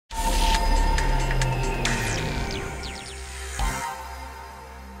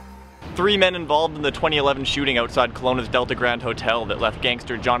Three men involved in the 2011 shooting outside Kelowna's Delta Grand Hotel that left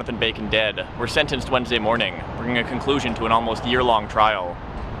gangster Jonathan Bacon dead were sentenced Wednesday morning, bringing a conclusion to an almost year-long trial.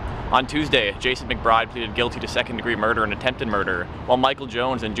 On Tuesday, Jason McBride pleaded guilty to second-degree murder and attempted murder, while Michael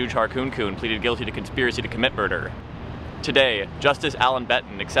Jones and Juchar Koon pleaded guilty to conspiracy to commit murder. Today, Justice Alan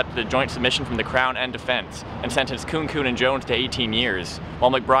Betton accepted a joint submission from the Crown and Defense and sentenced Koon and Jones to 18 years, while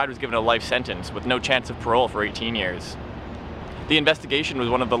McBride was given a life sentence with no chance of parole for 18 years. The investigation was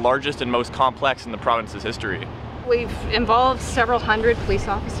one of the largest and most complex in the province's history. We've involved several hundred police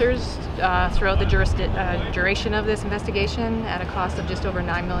officers throughout the duration of this investigation at a cost of just over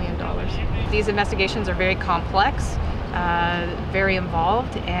 $9 million. These investigations are very complex, very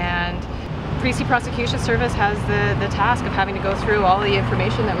involved, and BC Prosecution Service has the task of having to go through all the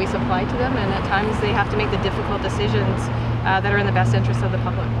information that we supply to them, and at times they have to make the difficult decisions that are in the best interest of the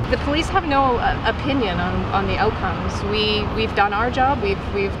public. The police have no opinion on the outcomes. We've done our job,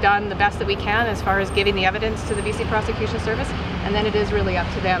 we've done the best that we can as far as giving the evidence to the BC Prosecution Service, and then it is really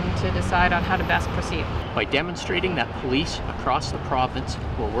up to them to decide on how to best proceed. By demonstrating that police across the province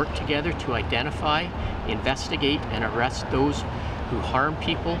will work together to identify, investigate, and arrest those who harm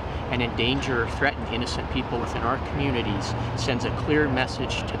people and endanger or threaten innocent people within our communities sends a clear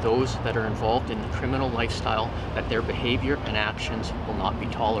message to those that are involved in the criminal lifestyle that their behavior and actions will not be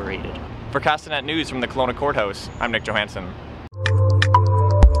tolerated. For Castanet News from the Kelowna Courthouse, I'm Nick Johansson.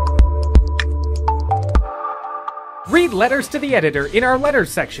 Read letters to the editor in our letters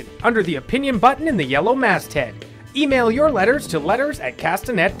section under the opinion button in the yellow masthead. Email your letters to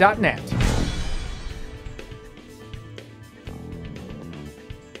letters@castanet.net.